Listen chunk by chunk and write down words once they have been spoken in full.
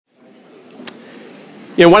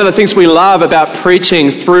You know, one of the things we love about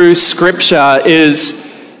preaching through Scripture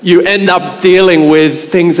is you end up dealing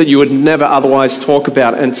with things that you would never otherwise talk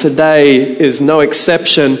about, and today is no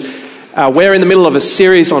exception. We're in the middle of a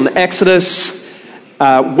series on Exodus.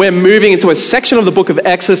 We're moving into a section of the book of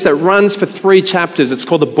Exodus that runs for 3 chapters. It's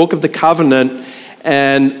called the Book of the Covenant,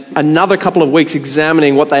 and another couple of weeks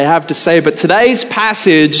examining what they have to say. But today's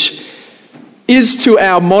passage is, to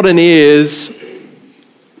our modern ears,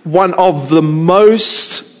 one of the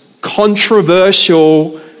most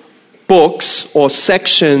controversial books or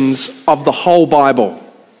sections of the whole Bible.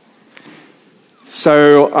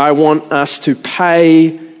 So I want us to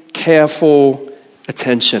pay careful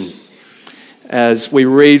attention as we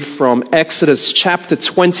read from Exodus chapter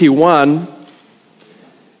 21,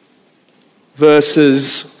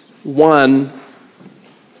 verses 1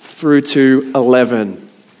 through to 11.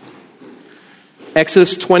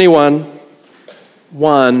 Exodus 21,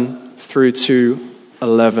 1 through to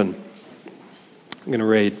 11. I'm going to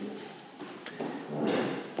read.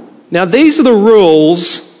 Now these are the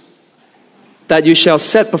rules that you shall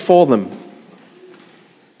set before them.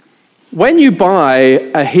 When you buy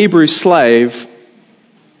a Hebrew slave,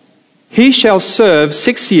 he shall serve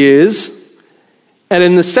 6 years, and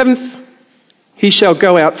in the 7th he shall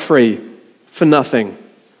go out free for nothing.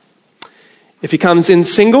 If he comes in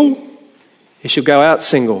single, he shall go out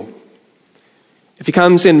single. If he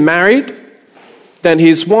comes in married, then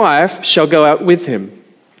his wife shall go out with him.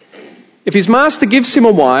 If his master gives him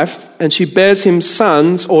a wife, and she bears him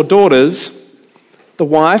sons or daughters, the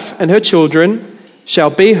wife and her children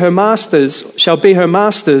shall be her masters,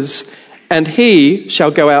 and he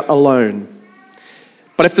shall go out alone.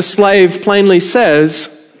 But if the slave plainly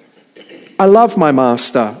says, I love my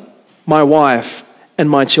master, my wife, and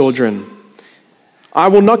my children, I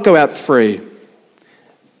will not go out free,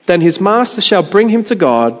 then his master shall bring him to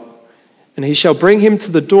God, and he shall bring him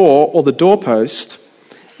to the door or the doorpost,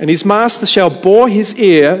 and his master shall bore his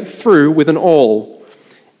ear through with an awl,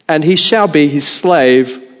 and he shall be his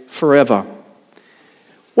slave forever.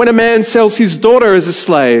 When a man sells his daughter as a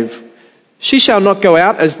slave, she shall not go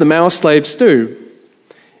out as the male slaves do.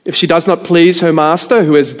 If she does not please her master,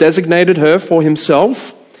 who has designated her for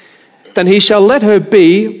himself, then he shall let her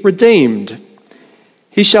be redeemed.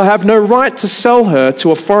 He shall have no right to sell her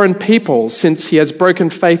to a foreign people, since he has broken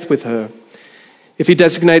faith with her. If he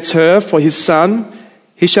designates her for his son,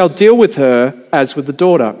 he shall deal with her as with a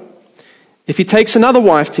daughter. If he takes another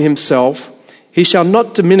wife to himself, he shall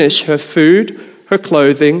not diminish her food, her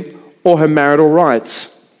clothing, or her marital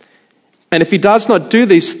rights. And if he does not do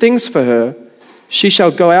these things for her, she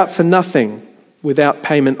shall go out for nothing without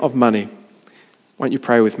payment of money. Won't you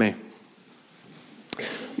pray with me?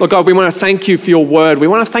 Lord God, we want to thank you for your word. We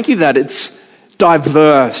want to thank you that it's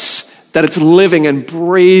diverse, that it's living and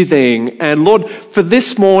breathing. And Lord, for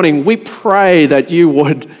this morning, we pray that you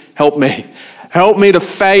would help me. Help me to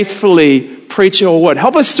faithfully preach your word.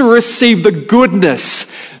 Help us to receive the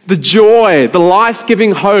goodness, the joy, the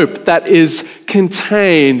life-giving hope that is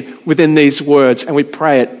contained within these words. And we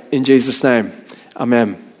pray it in Jesus' name.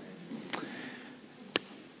 Amen.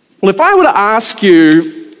 Well, if I were to ask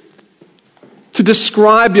you to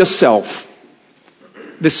describe yourself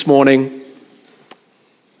this morning,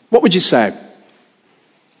 what would you say?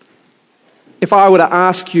 If I were to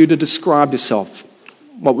ask you to describe yourself,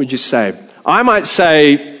 what would you say? I might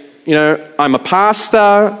say, I'm a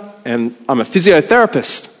pastor and I'm a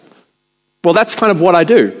physiotherapist. Well, that's kind of what I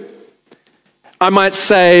do. I might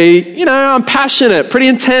say, I'm passionate, pretty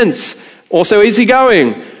intense, also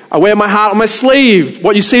easygoing. I wear my heart on my sleeve.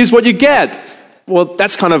 What you see is what you get. Well,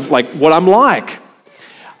 that's kind of like what I'm like.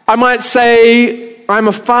 I might say I'm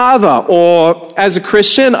a father, or as a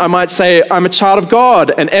Christian, I might say I'm a child of God,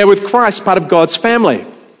 an heir with Christ, part of God's family.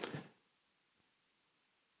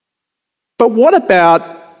 But what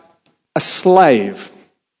about a slave?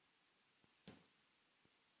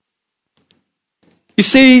 You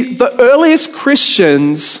see, the earliest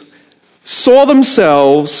Christians saw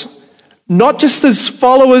themselves not just as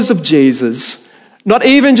followers of Jesus, not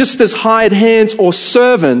even just as hired hands or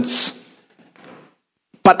servants,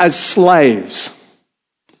 but as slaves.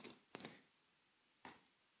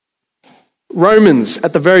 Romans,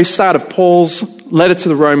 at the very start of Paul's letter to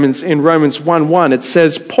the Romans, in Romans 1:1, it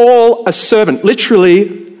says, Paul, a servant,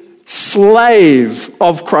 literally slave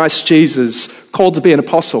of Christ Jesus, called to be an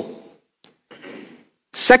apostle.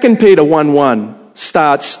 2 Peter 1:1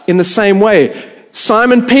 starts in the same way.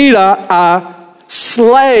 Simon Peter, a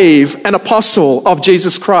slave and apostle of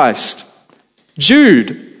Jesus Christ.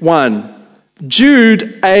 Jude 1.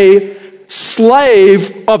 Jude, a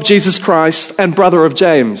slave of Jesus Christ and brother of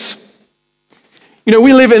James. You know,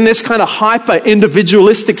 we live in this kind of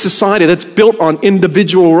hyper-individualistic society that's built on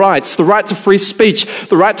individual rights. The right to free speech,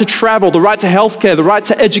 the right to travel, the right to healthcare, the right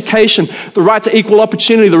to education, the right to equal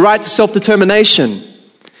opportunity, the right to self-determination.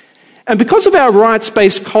 And because of our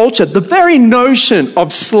rights-based culture, the very notion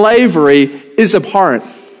of slavery is abhorrent.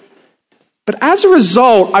 But as a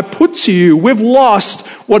result, I put to you, we've lost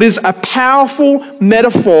what is a powerful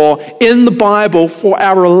metaphor in the Bible for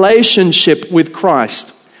our relationship with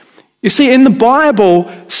Christ. You see, in the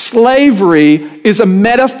Bible, slavery is a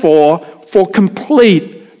metaphor for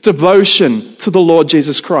complete devotion to the Lord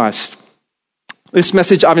Jesus Christ. This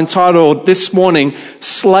message I've entitled this morning,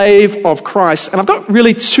 Slave of Christ. And I've got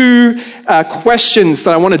really two questions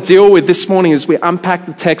that I want to deal with this morning as we unpack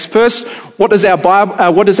the text. First, what does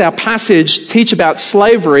our passage teach about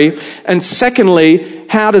slavery? And secondly,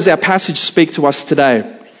 how does our passage speak to us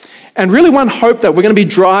today? And really one hope that we're going to be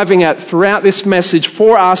driving at throughout this message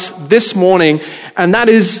for us this morning, and that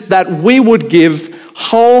is that we would give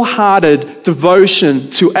wholehearted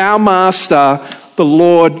devotion to our Master, the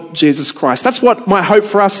Lord Jesus Christ. That's what my hope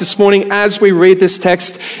for us this morning as we read this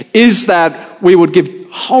text is, that we would give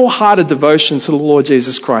wholehearted devotion to the Lord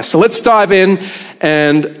Jesus Christ. So let's dive in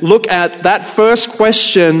and look at that first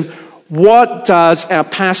question. What does our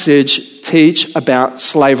passage teach about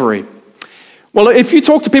slavery? Well, if you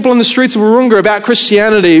talk to people on the streets of Wahroonga about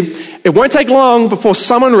Christianity, it won't take long before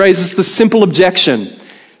someone raises the simple objection,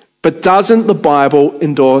 but doesn't the Bible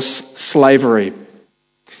endorse slavery?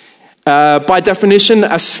 By definition,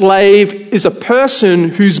 a slave is a person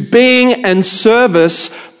whose being and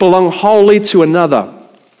service belong wholly to another.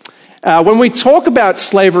 When we talk about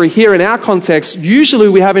slavery here in our context, usually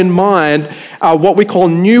we have in mind what we call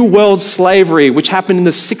New World slavery, which happened in the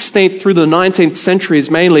 16th through the 19th centuries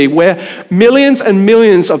mainly, where millions and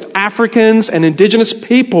millions of Africans and indigenous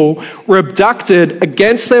people were abducted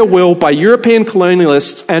against their will by European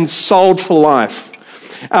colonialists and sold for life.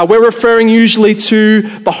 We're referring usually to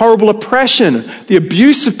the horrible oppression, the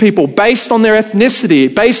abuse of people based on their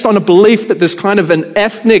ethnicity, based on a belief that there's kind of an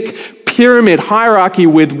ethnic pyramid hierarchy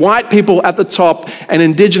with white people at the top and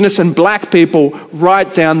indigenous and black people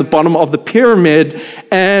right down the bottom of the pyramid,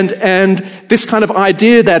 and this kind of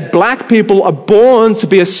idea that black people are born to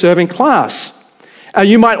be a serving class.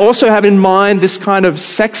 You might also have in mind this kind of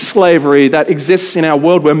sex slavery that exists in our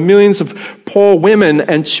world, where millions of poor women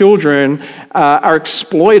and children are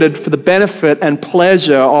exploited for the benefit and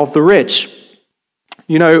pleasure of the rich.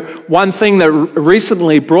 You know, one thing that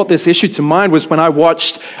recently brought this issue to mind was when I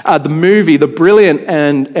watched the movie, the brilliant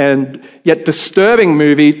and yet disturbing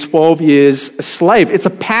movie, 12 Years a Slave. It's a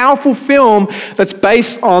powerful film that's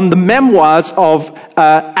based on the memoirs of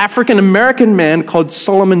an African-American man called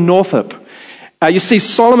Solomon Northup. You see,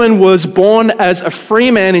 Solomon was born as a free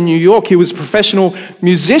man in New York. He was a professional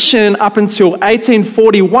musician up until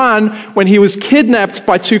 1841, when he was kidnapped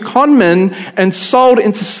by two conmen and sold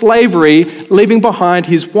into slavery, leaving behind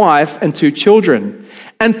his wife and two children.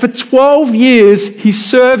 And for 12 years, he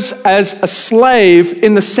serves as a slave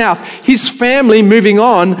in the South, his family moving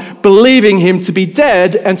on, believing him to be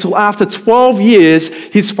dead, until after 12 years,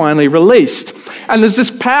 he's finally released. And there's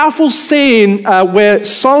this powerful scene where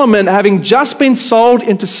Solomon, having just been sold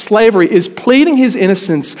into slavery, is pleading his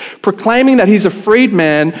innocence, proclaiming that he's a freed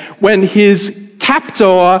man, when his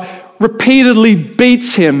captor repeatedly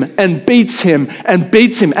beats him and beats him and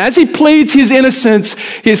beats him. As he pleads his innocence,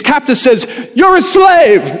 his captor says, "You're a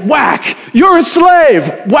slave!" Whack! "You're a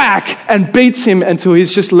slave!" Whack! And beats him until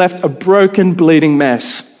he's just left a broken, bleeding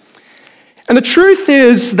mess. And the truth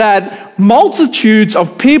is that multitudes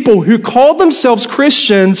of people who called themselves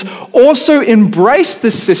Christians also embraced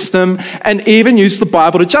this system and even used the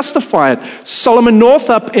Bible to justify it. Solomon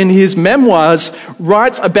Northup, in his memoirs,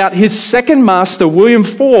 writes about his second master, William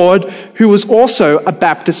Ford, who was also a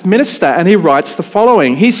Baptist minister, and he writes the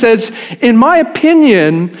following. He says, "In my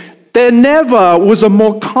opinion, there never was a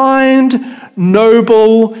more kind,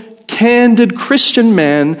 noble, candid Christian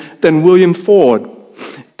man than William Ford.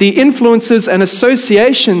 The influences and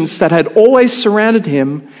associations that had always surrounded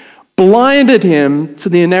him blinded him to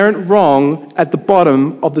the inherent wrong at the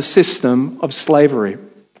bottom of the system of slavery."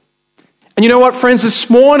 And you know what, friends? This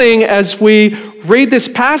morning, as we read this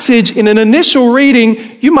passage, in an initial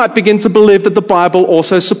reading, you might begin to believe that the Bible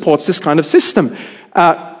also supports this kind of system.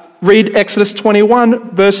 Read Exodus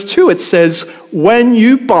 21, verse 2. It says, "When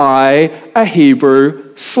you buy a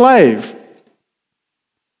Hebrew slave."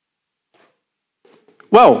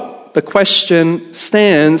 Well, the question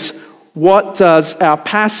stands, what does our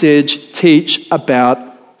passage teach about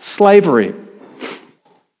slavery?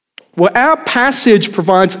 Well, our passage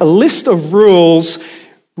provides a list of rules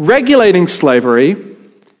regulating slavery,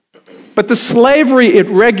 But the slavery it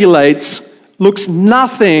regulates looks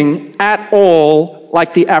nothing at all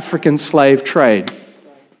like the African slave trade.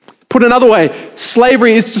 Put another way,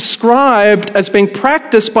 slavery is described as being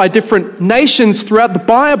practiced by different nations throughout the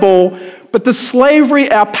Bible, but the slavery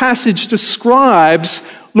our passage describes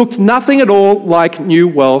looked nothing at all like New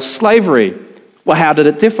World slavery. Well, how did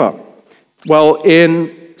it differ? Well,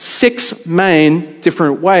 in 6 main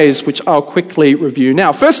different ways, which I'll quickly review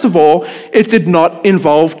now. First of all, it did not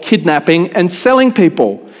involve kidnapping and selling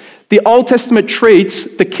people. The Old Testament treats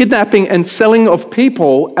the kidnapping and selling of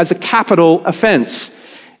people as a capital offense.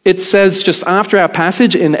 It says just after our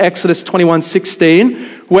passage in Exodus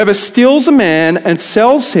 21:16, whoever steals a man and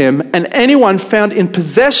sells him, and anyone found in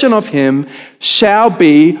possession of him shall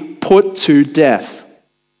be put to death.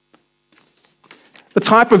 The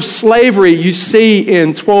type of slavery you see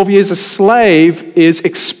in 12 Years a Slave is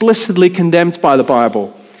explicitly condemned by the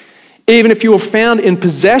Bible. Even if you were found in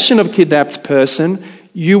possession of a kidnapped person,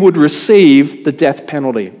 you would receive the death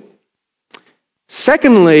penalty.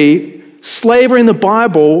 Secondly, slavery in the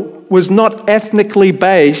Bible was not ethnically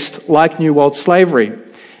based like New World slavery.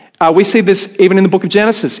 We see this even in the book of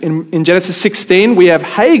Genesis. In Genesis 16, we have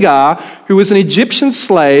Hagar, who was an Egyptian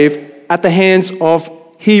slave at the hands of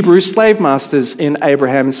Hebrew slave masters in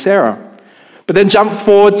Abraham and Sarah. But then jump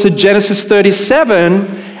forward to Genesis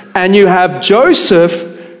 37, and you have Joseph,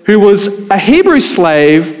 who was a Hebrew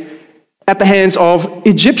slave at the hands of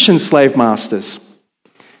Egyptian slave masters.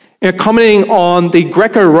 Commenting on the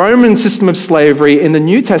Greco-Roman system of slavery in the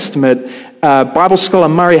New Testament, Bible scholar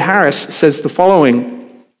Murray Harris says the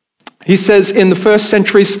following. He says, in the first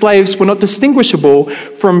century, slaves were not distinguishable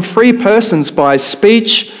from free persons by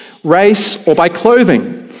speech, race, or by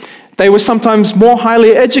clothing. They were sometimes more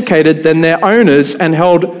highly educated than their owners and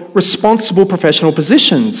held responsible professional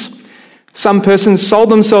positions. Some persons sold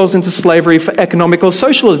themselves into slavery for economic or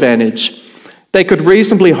social advantage. They could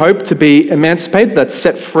reasonably hope to be emancipated, that's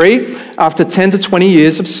set free, after 10 to 20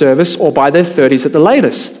 years of service or by their 30s at the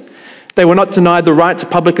latest. They were not denied the right to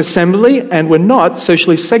public assembly and were not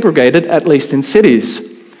socially segregated, at least in cities.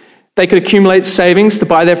 They could accumulate savings to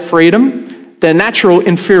buy their freedom. Their natural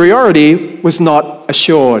inferiority was not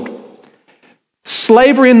assured.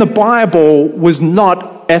 Slavery in the Bible was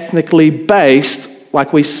not ethnically based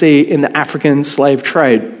like we see in the African slave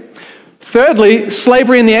trade. Thirdly,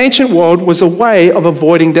 slavery in the ancient world was a way of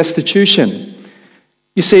avoiding destitution.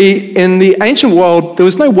 You see, in the ancient world, there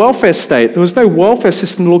was no welfare state. There was no welfare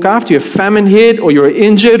system to look after you. If famine hit, or you were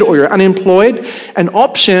injured, or you're unemployed, an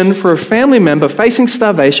option for a family member facing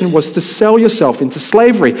starvation was to sell yourself into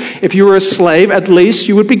slavery. If you were a slave, at least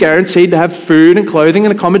you would be guaranteed to have food and clothing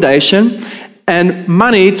and accommodation and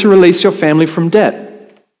money to release your family from debt.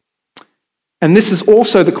 And this is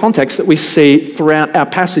also the context that we see throughout our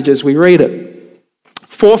passage as we read it.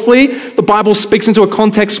 Fourthly, the Bible speaks into a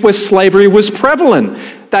context where slavery was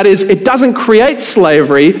prevalent. That is, it doesn't create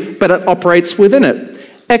slavery, but it operates within it.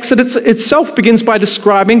 Exodus itself begins by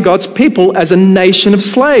describing God's people as a nation of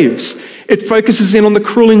slaves. It focuses in on the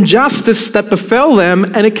cruel injustice that befell them,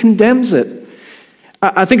 and it condemns it.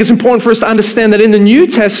 I think it's important for us to understand that in the New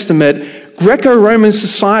Testament, Greco-Roman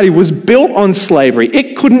society was built on slavery.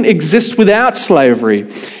 It couldn't exist without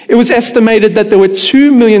slavery. It was estimated that there were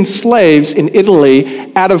 2 million slaves in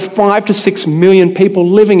Italy out of 5 to 6 million people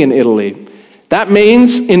living in Italy. That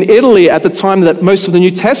means in Italy at the time that most of the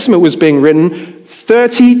New Testament was being written,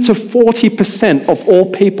 30 to 40% of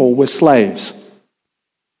all people were slaves.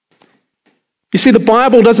 You see, the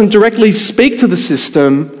Bible doesn't directly speak to the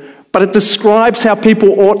system, but it describes how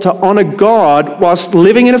people ought to honor God whilst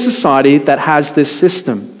living in a society that has this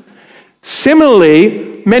system.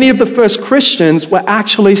 Similarly, many of the first Christians were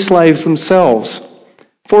actually slaves themselves.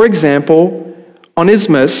 For example,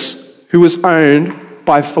 Onesimus, who was owned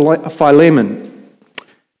by Philemon.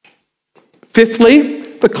 Fifthly,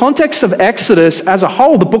 the context of Exodus as a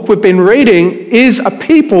whole, the book we've been reading, is a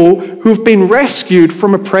people who have been rescued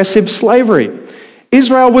from oppressive slavery.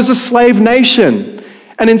 Israel was a slave nation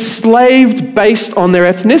and enslaved based on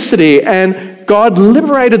their ethnicity, and God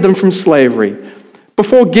liberated them from slavery.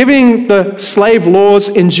 Before giving the slave laws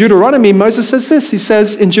in Deuteronomy, Moses says this. He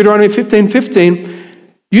says in Deuteronomy 15:15,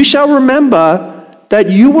 "You shall remember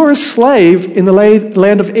that you were a slave in the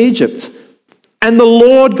land of Egypt, and the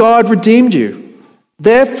Lord God redeemed you.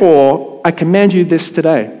 Therefore, I command you this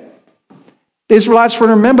today." The Israelites were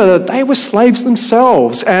to remember that they were slaves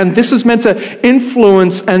themselves, and this is meant to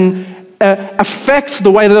influence and affect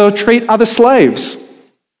the way that they'll treat other slaves.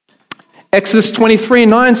 Exodus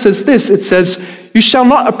 23:9 says this. It says, "You shall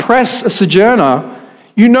not oppress a sojourner.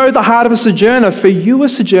 You know the heart of a sojourner, for you were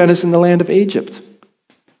sojourners in the land of Egypt."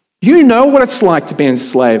 You know what it's like to be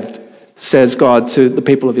enslaved. says God to the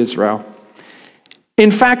people of Israel.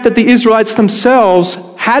 In fact, that the Israelites themselves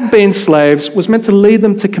had been slaves was meant to lead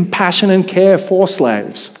them to compassion and care for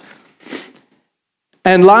slaves.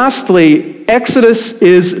 And lastly, Exodus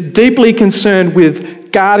is deeply concerned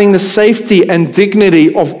with guarding the safety and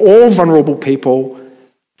dignity of all vulnerable people,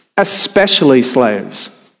 especially slaves.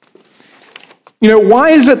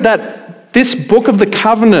 Why is it that this book of the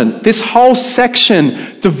covenant, this whole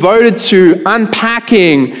section devoted to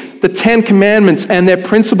unpacking the Ten Commandments and their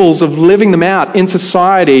principles of living them out in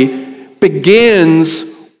society, begins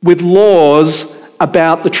with laws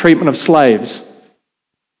about the treatment of slaves?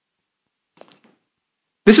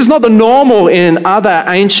 This is not the normal in other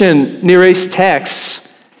ancient Near East texts.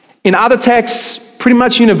 In other texts, pretty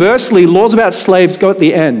much universally, laws about slaves go at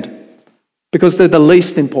the end because they're the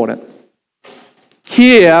least important.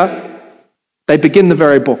 Here, they begin the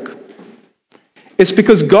very book. It's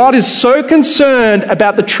because God is so concerned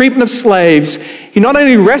about the treatment of slaves, He not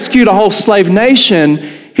only rescued a whole slave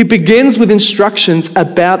nation, He begins with instructions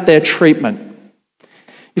about their treatment.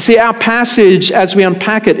 You see, our passage, as we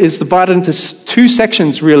unpack it, is divided into two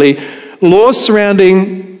sections, really. Laws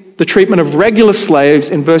surrounding the treatment of regular slaves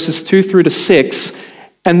in verses 2 through to 6,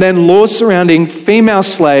 and then laws surrounding female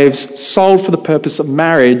slaves sold for the purpose of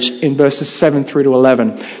marriage in verses 7 through to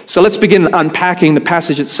 11. So let's begin unpacking the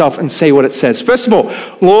passage itself and see what it says. First of all,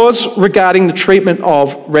 laws regarding the treatment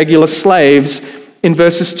of regular slaves in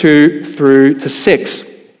verses 2 through to 6.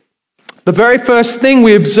 The very first thing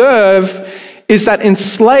we observe is that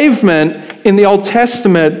enslavement in the Old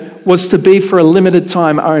Testament was to be for a limited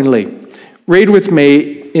time only. Read with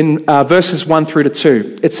me in verses 1 through to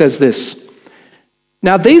 2. It says this: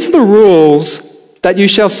 "Now these are the rules that you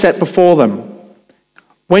shall set before them.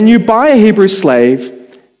 When you buy a Hebrew slave,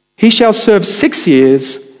 he shall serve 6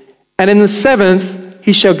 years, and in the 7th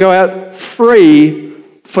he shall go out free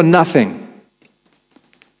for nothing."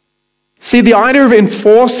 See, the idea of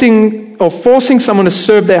enforcing or forcing someone to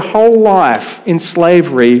serve their whole life in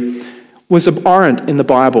slavery was abhorrent in the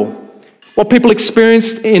Bible. What people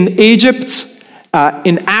experienced in Egypt,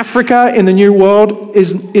 in Africa, in the New World,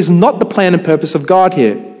 is not the plan and purpose of God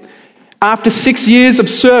here. After 6 years of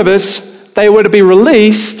service, they were to be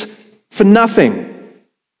released for nothing.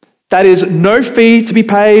 That is, no fee to be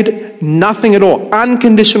paid, nothing at all.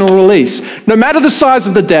 Unconditional release. No matter the size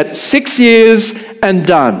of the debt, 6 years and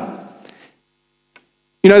done.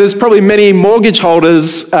 There's probably many mortgage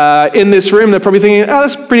holders in this room. They're probably thinking, oh,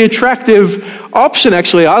 that's a pretty attractive option,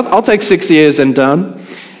 actually. I'll take 6 years and done.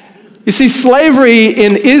 You see, slavery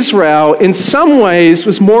in Israel, in some ways,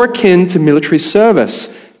 was more akin to military service.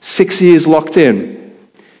 6 years locked in.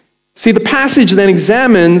 See, the passage then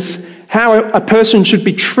examines how a person should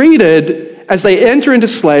be treated as they enter into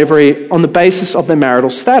slavery on the basis of their marital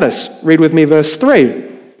status. Read with me verse 3.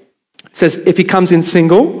 It says, "If he comes in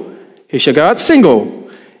single, he shall go out single.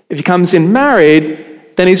 If he comes in married,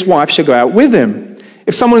 then his wife shall go out with him."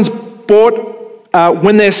 If someone's bought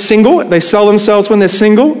when they're single, they sell themselves when they're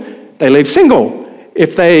single, they leave single.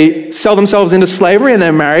 If they sell themselves into slavery and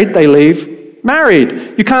they're married, they leave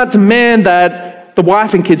married. You can't demand that the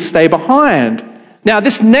wife and kids stay behind. Now,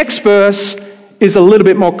 this next verse is a little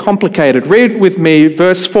bit more complicated. Read with me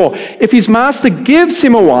verse 4. "If his master gives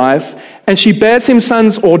him a wife, and she bears him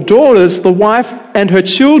sons or daughters, the wife and her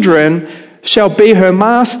children shall be her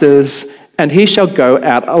master's, and he shall go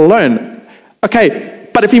out alone." Okay,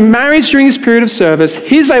 but if he marries during his period of service,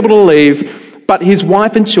 he's able to leave, but his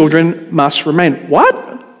wife and children must remain. What?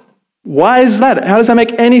 Why is that? How does that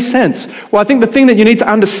make any sense? Well, I think the thing that you need to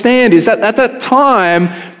understand is that at that time,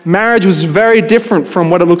 marriage was very different from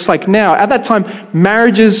what it looks like now. At that time,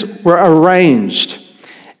 marriages were arranged,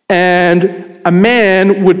 and a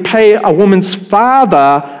man would pay a woman's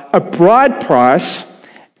father a bride price,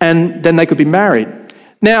 and then they could be married.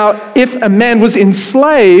 Now, if a man was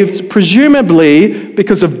enslaved, presumably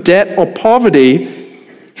because of debt or poverty,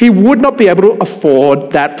 he would not be able to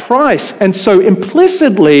afford that price. And so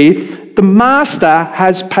implicitly, the master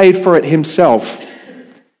has paid for it himself.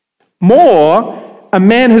 More, a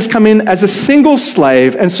man has come in as a single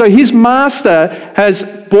slave, and so his master has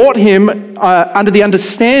bought him under the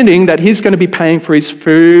understanding that he's going to be paying for his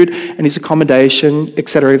food and his accommodation,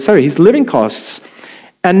 etc., his living costs.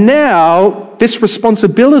 And now, this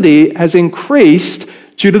responsibility has increased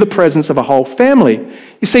due to the presence of a whole family.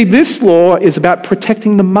 You see, this law is about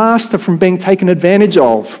protecting the master from being taken advantage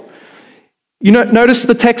of. Notice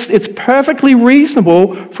the text, it's perfectly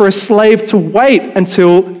reasonable for a slave to wait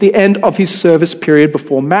until the end of his service period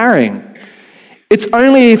before marrying. It's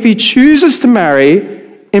only if he chooses to marry,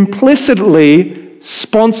 implicitly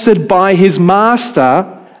sponsored by his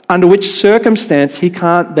master, under which circumstance he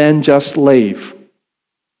can't then just leave.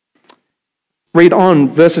 Read on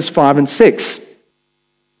verses 5 and 6.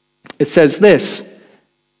 It says this,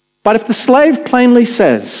 "But if the slave plainly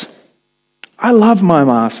says, 'I love my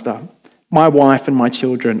master, my wife and my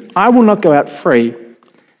children, I will not go out free,'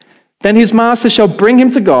 then his master shall bring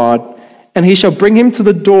him to God, and he shall bring him to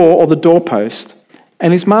the door or the doorpost,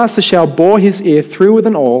 and his master shall bore his ear through with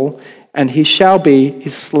an awl, and he shall be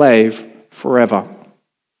his slave forever."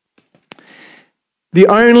 The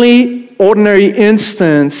only ordinary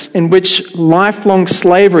instance in which lifelong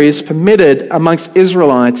slavery is permitted amongst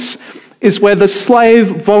Israelites is where the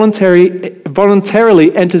slave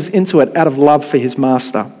voluntarily enters into it out of love for his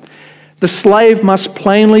master. The slave must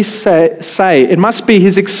plainly say, it must be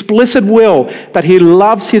his explicit will that he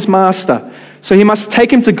loves his master. So he must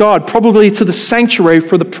take him to God, probably to the sanctuary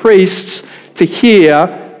for the priests to hear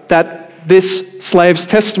this slave's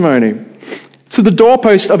testimony. To the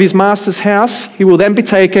doorpost of his master's house, he will then be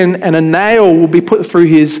taken and a nail will be put through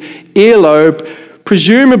his earlobe,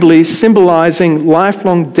 presumably symbolizing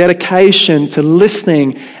lifelong dedication to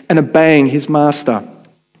listening and obeying his master.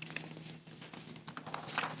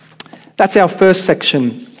 That's our first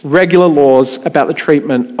section, regular laws about the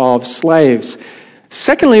treatment of slaves.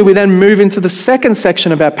 Secondly, we then move into the second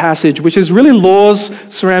section of our passage, which is really laws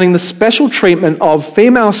surrounding the special treatment of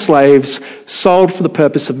female slaves sold for the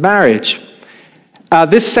purpose of marriage.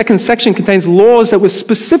 This second section contains laws that were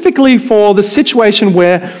specifically for the situation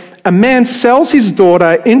where a man sells his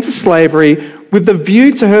daughter into slavery with the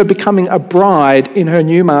view to her becoming a bride in her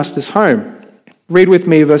new master's home. Read with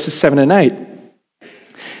me verses 7 and 8.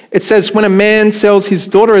 It says, "When a man sells his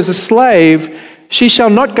daughter as a slave, she shall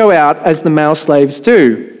not go out as the male slaves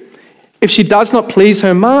do. If she does not please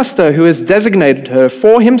her master who has designated her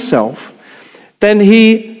for himself, then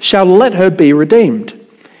he shall let her be redeemed.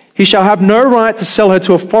 He shall have no right to sell her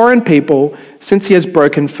to a foreign people since he has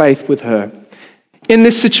broken faith with her." In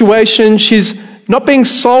this situation, she's not being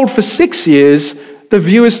sold for 6 years. The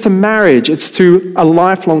view is to marriage. It's to a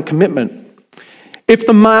lifelong commitment. If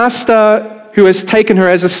the master who has taken her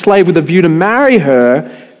as a slave with a view to marry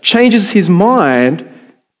her changes his mind,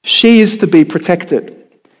 she is to be protected.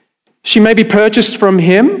 She may be purchased from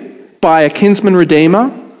him by a kinsman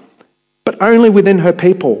redeemer, but only within her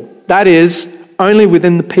people. That is, only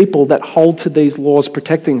within the people that hold to these laws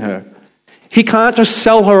protecting her. He can't just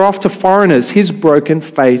sell her off to foreigners. He's broken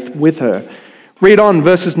faith with her. Read on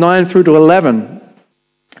verses 9 through to 11.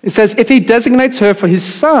 It says, "If he designates her for his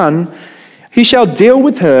son, he shall deal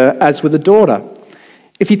with her as with a daughter.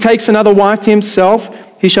 If he takes another wife to himself,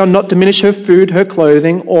 he shall not diminish her food, her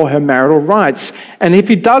clothing, or her marital rights. And if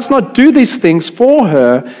he does not do these things for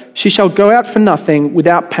her, she shall go out for nothing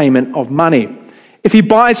without payment of money. If he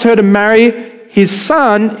buys her to marry his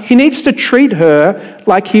son, he needs to treat her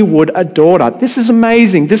like he would a daughter." This is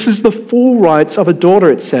amazing. This is the full rights of a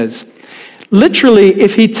daughter, it says. Literally,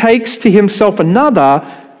 if he takes to himself another,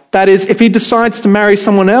 that is, if he decides to marry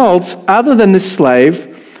someone else other than this slave,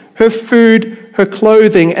 her food, her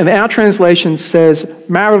clothing, and our translation says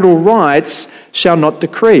marital rights shall not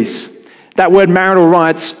decrease. That word marital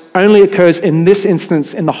rights only occurs in this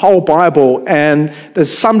instance in the whole Bible, and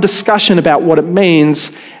there's some discussion about what it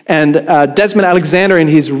means. And Desmond Alexander, in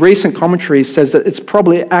his recent commentary, says that it's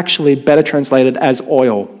probably actually better translated as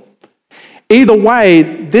oil. Either way,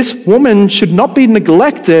 this woman should not be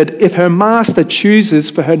neglected if her master chooses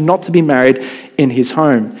for her not to be married in his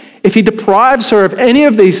home. If he deprives her of any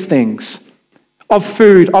of these things, of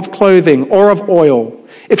food, of clothing, or of oil,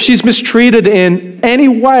 if she's mistreated in any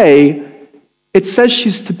way, it says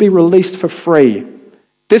she's to be released for free.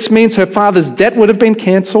 This means her father's debt would have been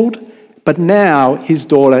cancelled, but now his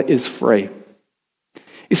daughter is free.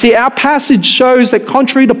 You see, our passage shows that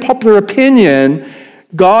contrary to popular opinion,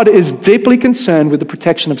 God is deeply concerned with the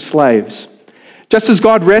protection of slaves. Just as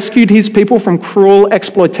God rescued his people from cruel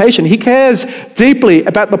exploitation, he cares deeply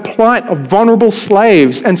about the plight of vulnerable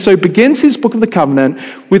slaves, and so begins his book of the covenant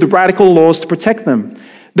with radical laws to protect them.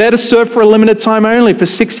 They're to serve for a limited time only, for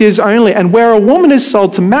 6 years only, and where a woman is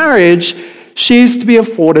sold to marriage, she is to be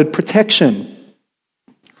afforded protection.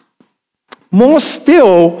 More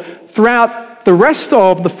still, throughout the rest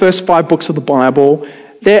of the first 5 books of the Bible,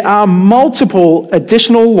 there are multiple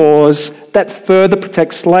additional laws that further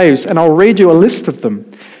protect slaves, and I'll read you a list of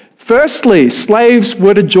them. Firstly, slaves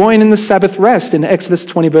were to join in the Sabbath rest in Exodus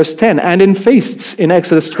 20 verse 10, and in feasts in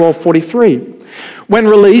Exodus 12:43. When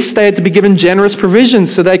released, they had to be given generous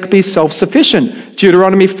provisions so they could be self-sufficient,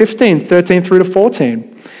 Deuteronomy 15:13 through to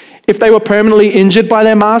 14. If they were permanently injured by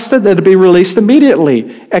their master, they're to be released immediately,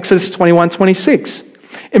 Exodus 21:26.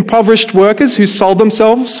 Impoverished workers who sold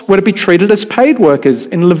themselves were to be treated as paid workers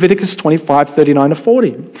in Leviticus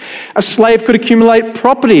 25:39-40. A slave could accumulate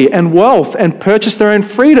property and wealth and purchase their own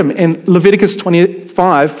freedom in Leviticus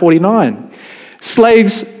 25:49.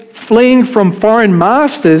 Slaves fleeing from foreign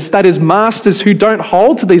masters, that is, masters who don't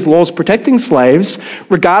hold to these laws protecting slaves,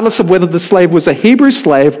 regardless of whether the slave was a Hebrew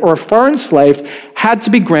slave or a foreign slave, had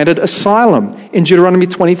to be granted asylum in Deuteronomy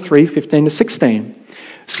 23:15-16.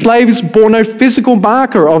 Slaves bore no physical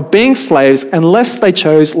marker of being slaves unless they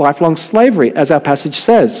chose lifelong slavery, as our passage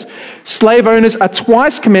says. Slave owners are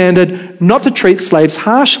twice commanded not to treat slaves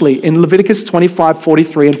harshly in Leviticus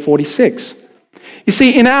 25:43 and 46. You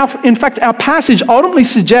see, in fact, our passage ultimately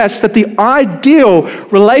suggests that the ideal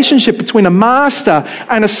relationship between a master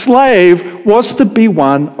and a slave was to be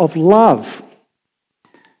one of love.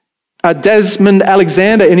 Desmond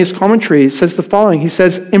Alexander, in his commentary, says the following. He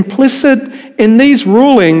says, implicit in these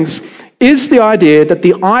rulings is the idea that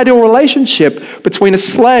the ideal relationship between a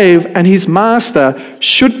slave and his master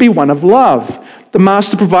should be one of love. The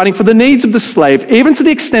master providing for the needs of the slave, even to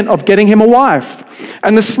the extent of getting him a wife.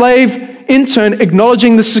 And the slave, in turn,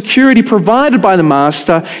 acknowledging the security provided by the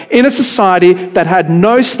master in a society that had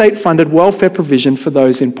no state-funded welfare provision for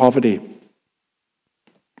those in poverty.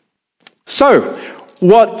 So,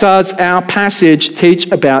 what does our passage teach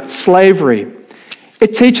about slavery?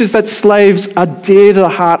 It teaches that slaves are dear to the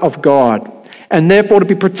heart of God and therefore to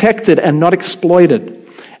be protected and not exploited.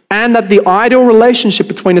 And that the ideal relationship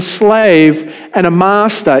between a slave and a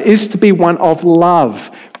master is to be one of love,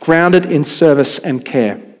 grounded in service and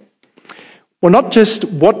care. Well, not just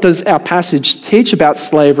what does our passage teach about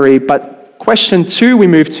slavery, but question 2 we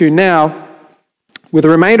move to now, with the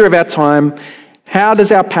remainder of our time. How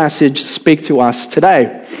does our passage speak to us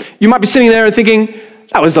today? You might be sitting there and thinking,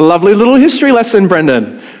 that was a lovely little history lesson,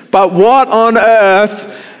 Brendan. But what on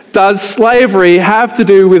earth does slavery have to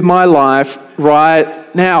do with my life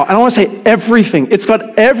right now? And I want to say everything. It's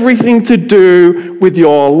got everything to do with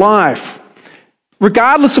your life.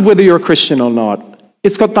 Regardless of whether you're a Christian or not,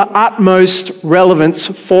 it's got the utmost relevance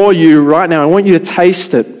for you right now. I want you to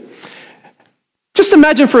taste it. Just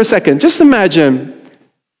imagine for a second,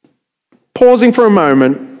 pausing for a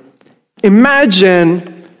moment,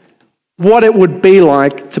 imagine what it would be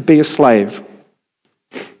like to be a slave.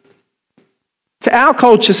 To our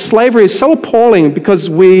culture, slavery is so appalling because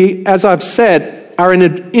we, as I've said, are in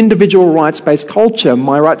an individual rights-based culture.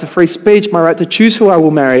 My right to free speech, my right to choose who I will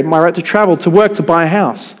marry, my right to travel, to work, to buy a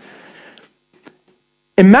house.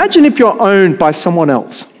 Imagine if you're owned by someone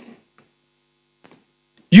else.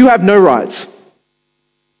 You have no rights.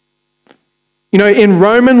 You know, in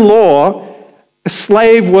Roman law, a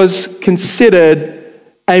slave was considered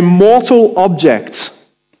a mortal object,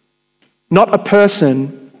 not a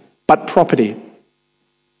person, but property.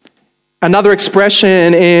 Another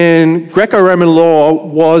expression in Greco-Roman law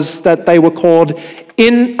was that they were called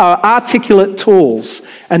inarticulate tools.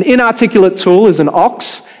 An inarticulate tool is an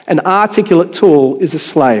ox, an articulate tool is a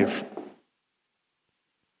slave.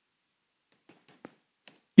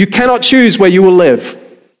 You cannot choose where you will live.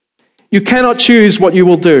 You cannot choose what you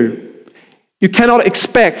will do. You cannot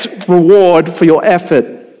expect reward for your effort.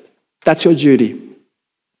 That's your duty.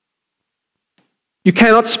 You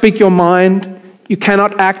cannot speak your mind. You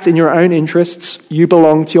cannot act in your own interests. You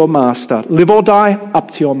belong to your master. Live or die,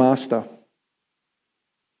 up to your master.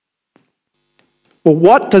 Well,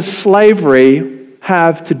 what does slavery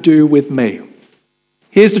have to do with me?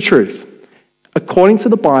 Here's the truth. According to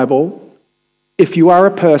the Bible, if you are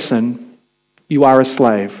a person, you are a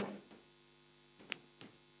slave.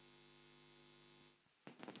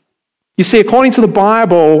 You see, according to the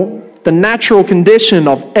Bible, the natural condition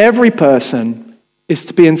of every person is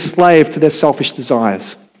to be enslaved to their selfish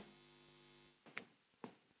desires.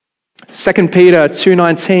 2 Peter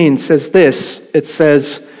 2:19 says this. It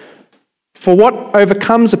says, "For what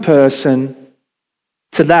overcomes a person,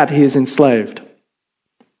 to that he is enslaved."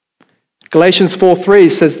 Galatians 4:3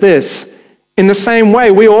 says this, "In the same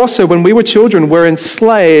way, we also, when we were children, were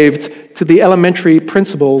enslaved to the elementary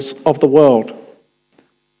principles of the world."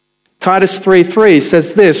 Titus 3:3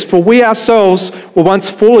 says this, "For we ourselves were once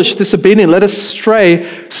foolish, disobedient, led astray,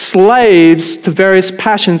 slaves to various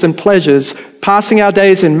passions and pleasures, passing our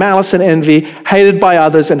days in malice and envy, hated by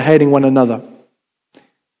others and hating one another."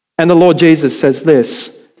 And the Lord Jesus says this,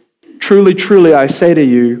 "Truly, truly, I say to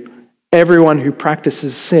you, everyone who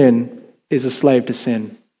practices sin is a slave to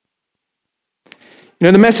sin." You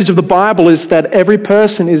know, the message of the Bible is that every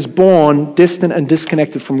person is born distant and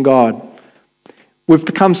disconnected from God. We've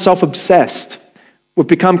become self-obsessed. We've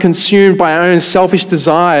become consumed by our own selfish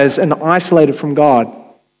desires and isolated from God.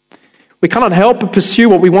 We cannot help but pursue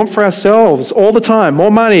what we want for ourselves all the time.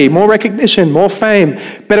 More money, more recognition, more fame,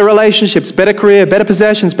 better relationships, better career, better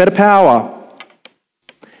possessions, better power.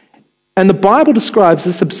 And the Bible describes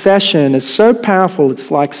this obsession as so powerful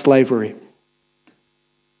it's like slavery.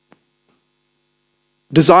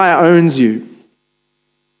 Desire owns you.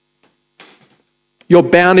 You're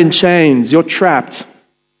bound in chains. You're trapped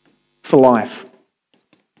for life.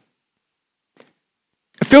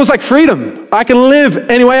 It feels like freedom. I can live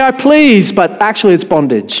any way I please, but actually it's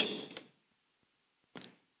bondage.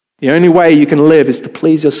 The only way you can live is to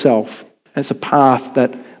please yourself. And it's a path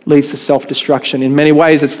that leads to self-destruction. In many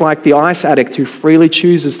ways, it's like the ice addict who freely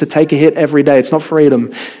chooses to take a hit every day. It's not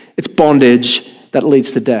freedom. It's bondage that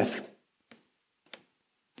leads to death.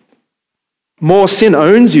 More sin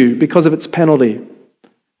owns you because of its penalty.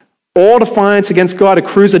 All defiance against God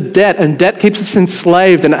accrues a debt, and debt keeps us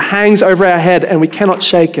enslaved, and it hangs over our head, and we cannot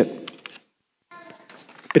shake it.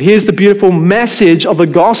 But here's the beautiful message of the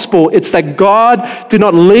gospel. It's that God did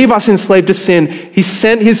not leave us enslaved to sin. He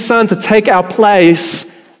sent His Son to take our place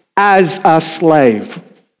as a slave.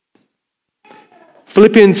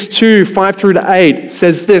 Philippians 2, 5-8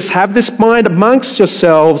 says this, "Have this mind amongst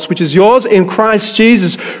yourselves, which is yours in Christ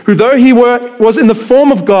Jesus, who though He was in the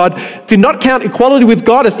form of God, did not count equality with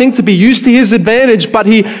God a thing to be used to His advantage, but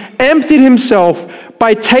He emptied Himself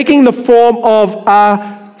by taking the form of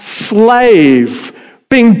a slave.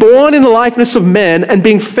 Being born in the likeness of men and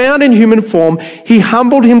being found in human form, He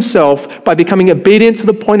humbled Himself by becoming obedient to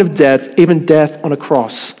the point of death, even death on a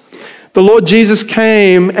cross." The Lord Jesus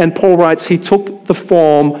came, and Paul writes, He took the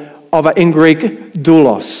form of, in Greek,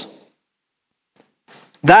 doulos.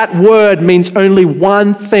 That word means only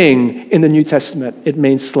one thing in the New Testament. It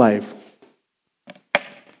means slave.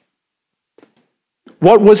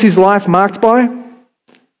 What was His life marked by?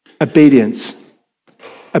 Obedience.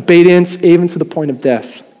 Obedience even to the point of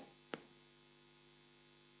death.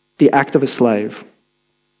 The act of a slave.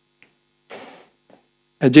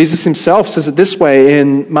 And Jesus Himself says it this way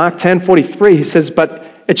in Mark 10:43. He says, "But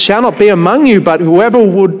it shall not be among you, but whoever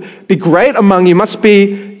would be great among you must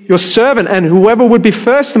be your servant, and whoever would be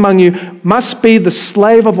first among you must be the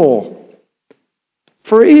slave of all.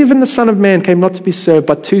 For even the Son of Man came not to be served,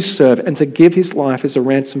 but to serve, and to give His life as a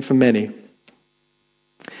ransom for many."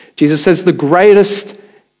 Jesus says the greatest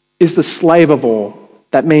is the slave of all.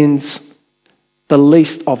 That means the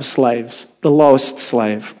least of slaves, the lowest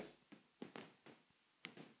slave.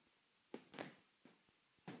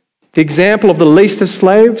 The example of the least of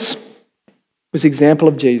slaves was the example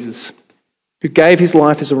of Jesus, who gave His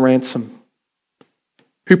life as a ransom,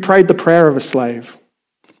 who prayed the prayer of a slave.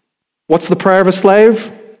 What's the prayer of a slave?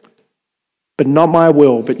 "But not my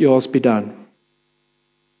will, but yours be done."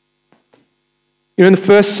 You know, in the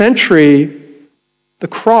first century, the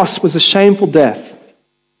cross was a shameful death,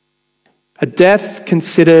 a death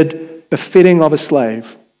considered befitting of a slave,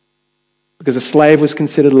 because a slave was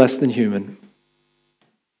considered less than human.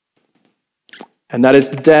 And that is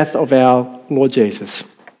the death of our Lord Jesus.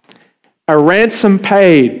 A ransom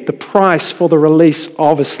paid, the price for the release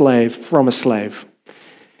of a slave from a slave.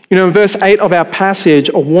 You know, in verse 8 of our passage,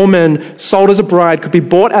 a woman sold as a bride could be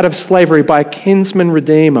bought out of slavery by a kinsman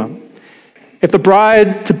redeemer. If the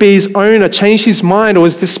bride-to-be's owner changed his mind or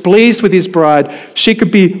was displeased with his bride, she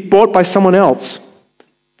could be bought by someone else.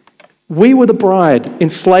 We were the bride,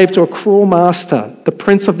 enslaved to a cruel master, the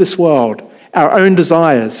prince of this world, our own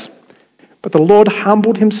desires. But the Lord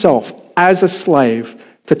humbled Himself as a slave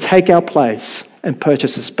to take our place and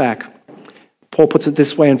purchase us back. Paul puts it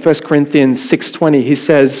this way in 1 Corinthians 6:20. He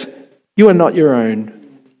says, "You are not your own.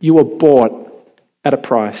 You were bought at a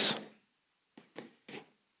price."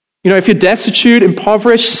 You know, if you're destitute,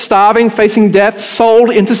 impoverished, starving, facing death, sold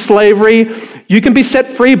into slavery, you can be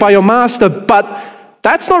set free by your master, but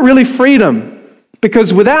that's not really freedom,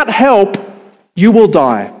 because without help, you will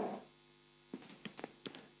die.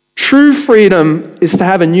 True freedom is to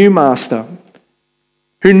have a new master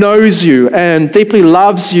who knows you and deeply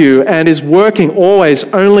loves you and is working always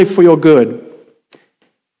only for your good.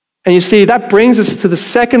 And you see, that brings us to the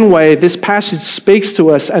second way this passage speaks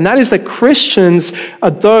to us, and that is that Christians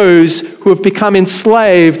are those who have become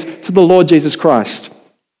enslaved to the Lord Jesus Christ.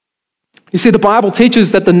 You see, the Bible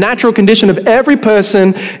teaches that the natural condition of every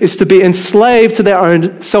person is to be enslaved to their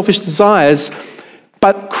own selfish desires,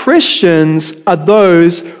 but Christians are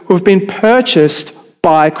those who have been purchased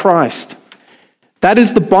by Christ. That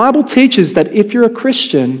is, the Bible teaches that if you're a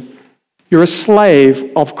Christian, you're a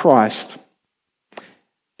slave of Christ.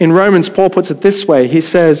 In Romans, Paul puts it this way. He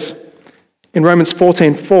says in Romans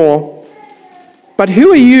 14:4, "But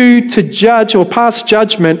who are you to judge or pass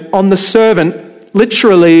judgment on the servant,"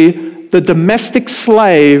 literally the domestic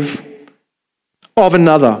slave, of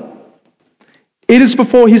another. It is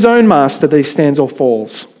before his own master that he stands or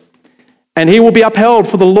falls. And he will be upheld,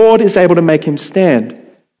 for the Lord is able to make him stand.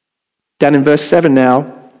 Down in verse 7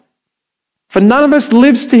 now. For none of us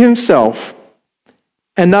lives to himself,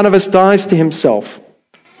 and none of us dies to himself.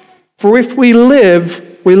 For if we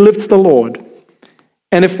live to the Lord.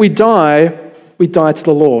 And if we die to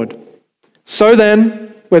the Lord. So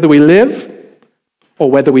then, whether we live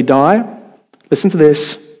or whether we die, listen to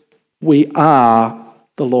this, we are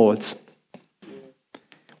the Lord's.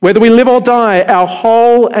 Whether we live or die, our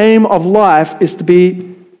whole aim of life is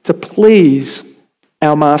to please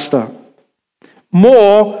our Master.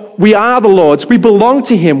 More, we are the Lord's. We belong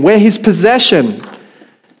to him. We're his possession.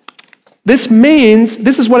 This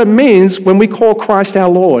is what it means when we call Christ our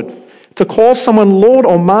Lord. To call someone Lord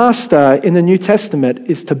or Master in the New Testament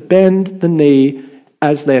is to bend the knee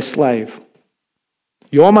as their slave.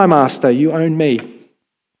 You're my master, you own me.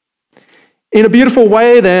 In a beautiful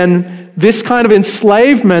way then, this kind of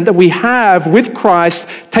enslavement that we have with Christ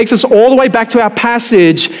takes us all the way back to our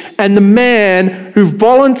passage and the man who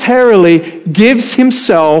voluntarily gives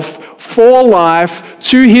himself for life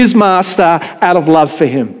to his master out of love for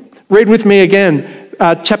him. Read with me again,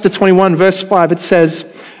 chapter 21, verse 5. It says,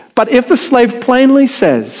 "But if the slave plainly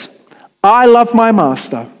says, 'I love my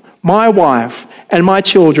master, my wife, and my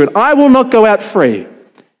children, I will not go out free,'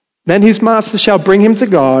 then his master shall bring him to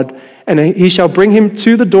God, and he shall bring him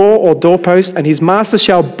to the door or doorpost, and his master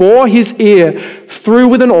shall bore his ear through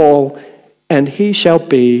with an awl, and he shall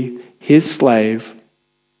be his slave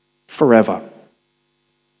forever."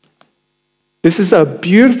 This is a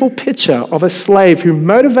beautiful picture of a slave who,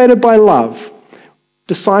 motivated by love,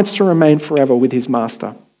 decides to remain forever with his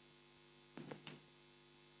master.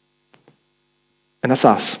 And that's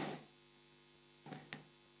us.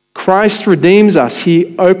 Christ redeems us.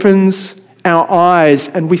 He opens our eyes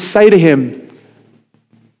and we say to him,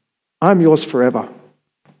 "I'm yours forever."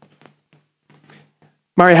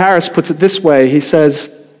 Murray Harris puts it this way. He says,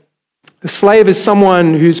 "The slave is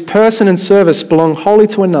someone whose person and service belong wholly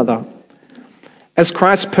to another. As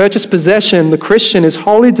Christ's purchased possession, the Christian is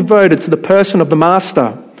wholly devoted to the person of the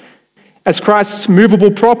master. As Christ's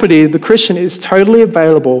movable property, the Christian is totally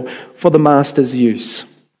available for the master's use."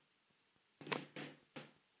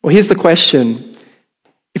 Well, here's the question.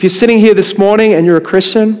 If you're sitting here this morning and you're a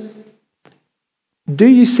Christian, do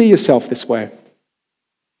you see yourself this way?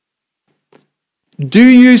 Do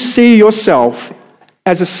you see yourself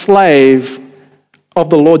as a slave of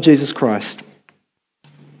the Lord Jesus Christ?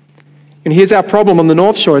 And here's our problem on the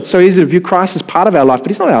North Shore. It's so easy to view Christ as part of our life, but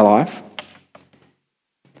he's not our life.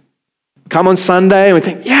 Come on Sunday and we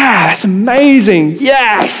think, yeah, that's amazing,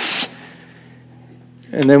 yes!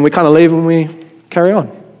 And then we kind of leave and we carry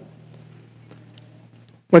on.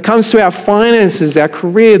 When it comes to our finances, our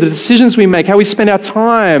career, the decisions we make, how we spend our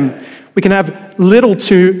time, we can have little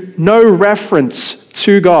to no reference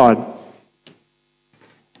to God.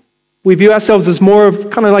 We view ourselves as more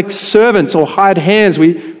of kind of like servants or hired hands.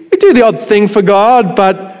 We do the odd thing for God,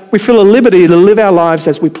 but we feel a liberty to live our lives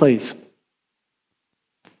as we please.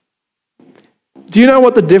 Do you know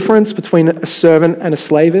what the difference between a servant and a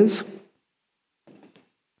slave is?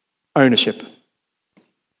 Ownership.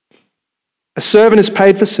 A servant is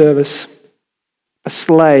paid for service. A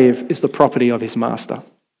slave is the property of his master.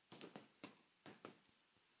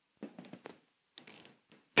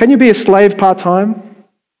 Can you be a slave part-time?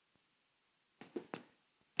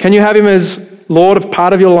 Can you have him as Lord of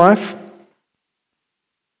part of your life?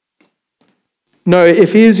 No,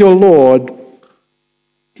 if he is your Lord,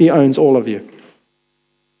 he owns all of you.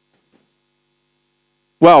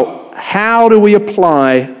 Well, how do we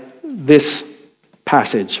apply this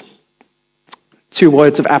passage? 2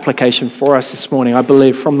 words of application for us this morning, I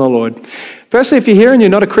believe, from the Lord. Firstly, if you're here and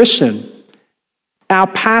you're not a Christian, our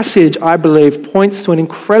passage, I believe, points to an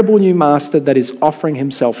incredible new master that is offering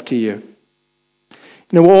himself to you.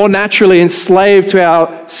 You know, we're all naturally enslaved to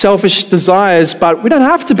our selfish desires, but we don't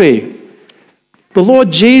have to be. The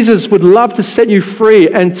Lord Jesus would love to set you free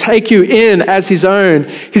and take you in as his own.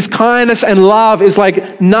 His kindness and love is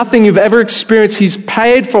like nothing you've ever experienced. He's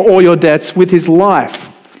paid for all your debts with his life.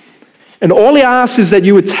 And all he asks is that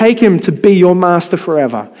you would take him to be your master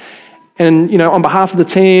forever. And, you know, on behalf of the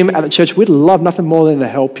team at the church, we'd love nothing more than to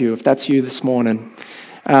help you if that's you this morning.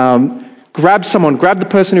 Grab the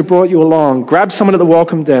person who brought you along, grab someone at the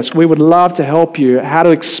welcome desk. We would love to help you how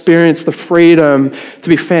to experience the freedom to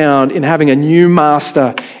be found in having a new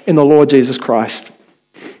master in the Lord Jesus Christ.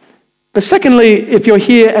 But secondly, if you're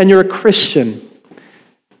here and you're a Christian,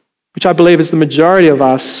 which I believe is the majority of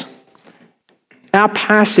us, our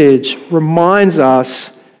passage reminds us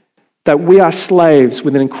that we are slaves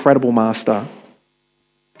with an incredible master.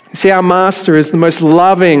 See, our Master is the most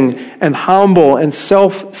loving and humble and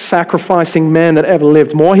self-sacrificing man that ever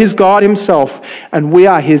lived. More, he's God himself, and we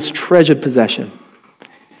are his treasured possession.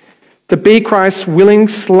 To be Christ's willing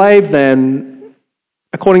slave, then,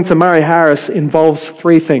 according to Murray Harris, involves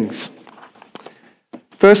three things.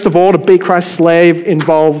 First of all, to be Christ's slave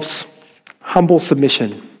involves humble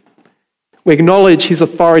submission. We acknowledge his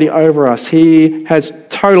authority over us. He has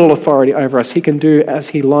total authority over us. He can do as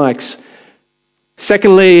he likes.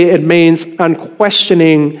 Secondly, it means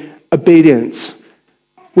unquestioning obedience.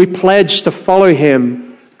 We pledge to follow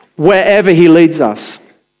him wherever he leads us.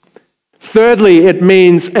 Thirdly, it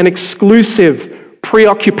means an exclusive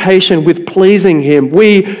preoccupation with pleasing him.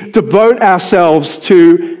 We devote ourselves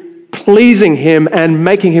to pleasing him and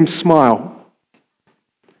making him smile.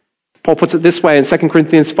 Paul puts it this way in 2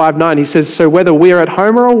 Corinthians 5:9. He says, so whether we are at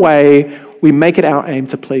home or away, we make it our aim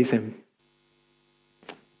to please him.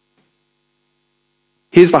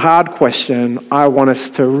 Here's the hard question I want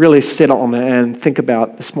us to really sit on and think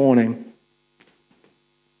about this morning.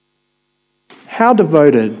 How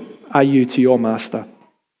devoted are you to your Master?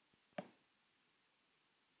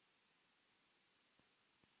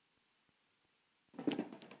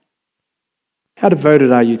 How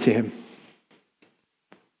devoted are you to him?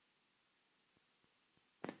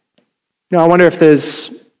 I wonder if there's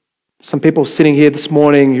some people sitting here this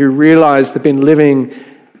morning who realize they've been living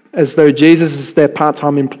as though Jesus is their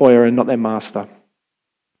part-time employer and not their master.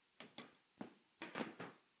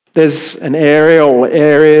 There's an area or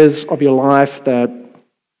areas of your life that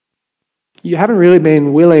you haven't really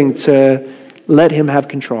been willing to let him have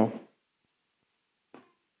control.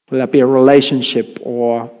 Whether that be a relationship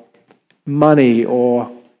or money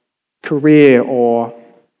or career or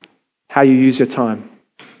how you use your time.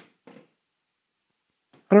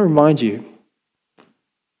 I want to remind you,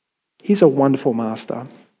 he's a wonderful master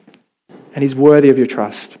and he's worthy of your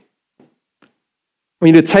trust.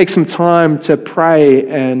 We need to take some time to pray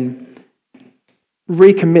and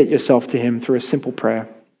recommit yourself to him through a simple prayer.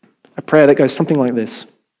 A prayer that goes something like this.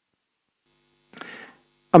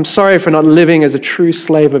 I'm sorry for not living as a true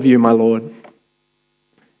slave of you, my Lord.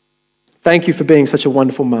 Thank you for being such a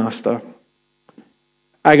wonderful master.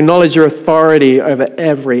 I acknowledge your authority over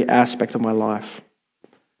every aspect of my life.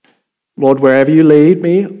 Lord, wherever you lead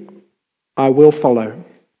me, I will follow.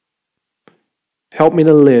 Help me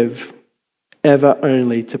to live ever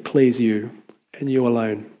only to please you and you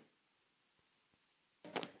alone.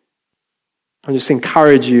 I just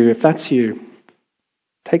encourage you, if that's you,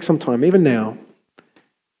 take some time, even now,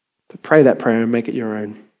 to pray that prayer and make it your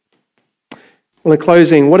own. Well, in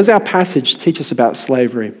closing, what does our passage teach us about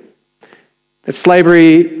slavery? That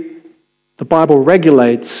slavery the Bible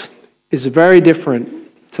regulates is very different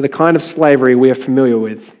to the kind of slavery we are familiar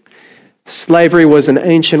with. Slavery was an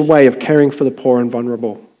ancient way of caring for the poor and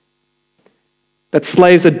vulnerable. That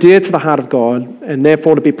slaves are dear to the heart of God and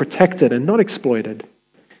therefore to be protected and not exploited.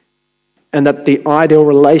 And that the ideal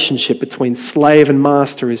relationship between slave and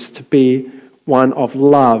master is to be one of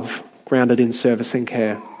love grounded in service and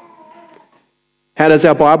care. How does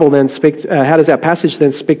our passage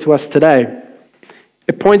then speak to us today?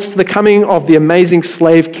 It points to the coming of the amazing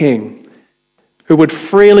slave king who would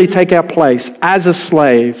freely take our place as a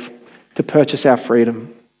slave to purchase our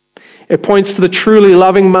freedom. It points to the truly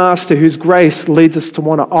loving master whose grace leads us to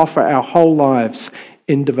want to offer our whole lives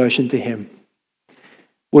in devotion to him.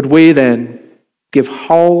 Would we then give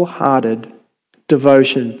wholehearted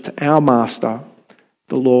devotion to our master,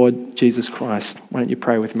 the Lord Jesus Christ? Why don't you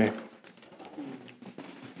pray with me?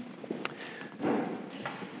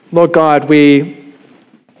 Lord God, we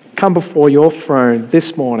come before your throne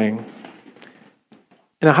this morning,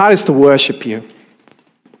 and our heart is to worship you.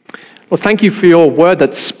 Lord, thank you for your word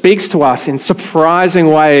that speaks to us in surprising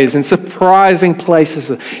ways, in surprising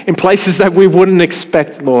places, in places that we wouldn't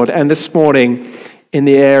expect, Lord, and this morning in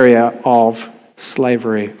the area of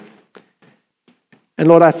slavery. And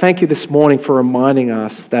Lord, I thank you this morning for reminding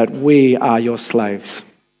us that we are your slaves.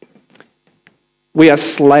 We are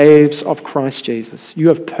slaves of Christ Jesus. You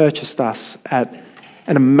have purchased us at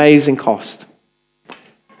an amazing cost.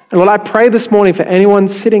 And Lord, I pray this morning for anyone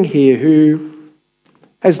sitting here who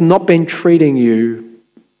has not been treating you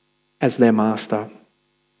as their master.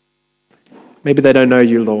 Maybe they don't know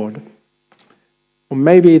you, Lord. Or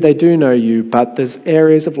maybe they do know you, but there's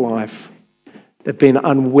areas of life they've been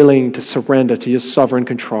unwilling to surrender to your sovereign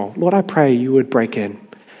control. Lord, I pray you would break in.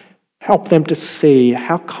 Help them to see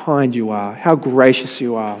how kind you are, how gracious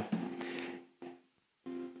you are,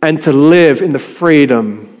 and to live in the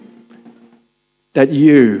freedom that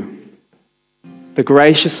you, the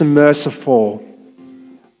gracious and merciful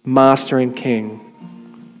Master and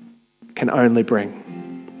King, can only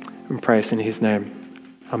bring. and pray us in his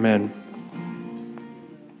name. Amen.